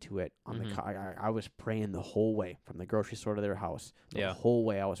God into it. On the car, I was praying the whole way from the grocery store to their house. The whole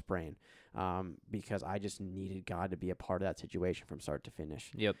way I was praying, because I just needed God to be a part of that situation from start to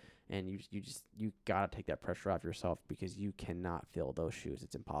finish. Yep. And you gotta take that pressure off yourself, because you cannot fill those shoes.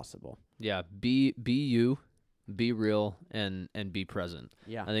 It's impossible. Yeah. Be you, be real, and be present.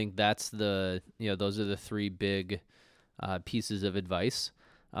 Yeah. I think that's those are the 3 big pieces of advice.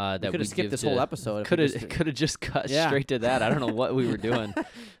 That we could have skipped this whole episode. Could have just cut straight to that. I don't know what we were doing.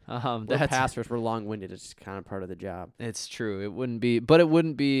 We're pastors. We're long-winded. It's kind of part of the job. It's true. It wouldn't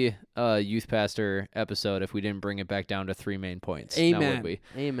be a youth pastor episode if we didn't bring it back down to 3 main points. Amen. Now would we?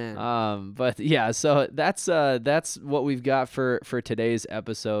 Amen. But yeah, so that's what we've got for today's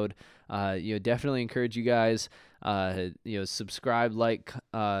episode. Definitely encourage you guys. subscribe, like.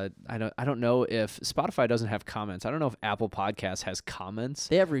 I don't know if Spotify doesn't have comments. I don't know if Apple Podcasts has comments.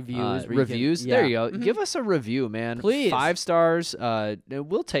 They have reviews. Reviews. There you go. Give us a review, man. Please. 5 stars.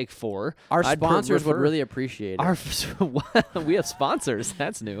 We'll take 4. Our sponsors would really appreciate it. We have sponsors.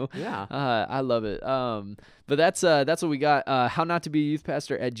 That's new. Yeah. I love it. But that's what we got. How not to be a youth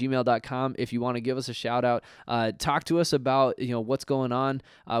pastor at gmail.com. If you want to give us a shout out, talk to us about what's going on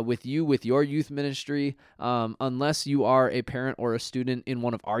with your youth ministry. Unless you are a parent or a student in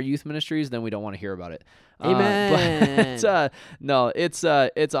one of our youth ministries, then we don't want to hear about it. Amen.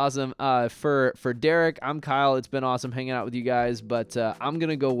 It's awesome. For Derek, I'm Kyle. It's been awesome hanging out with you guys. But I'm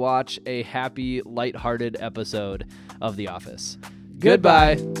gonna go watch a happy, lighthearted episode of The Office.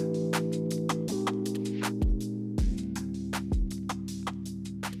 Goodbye.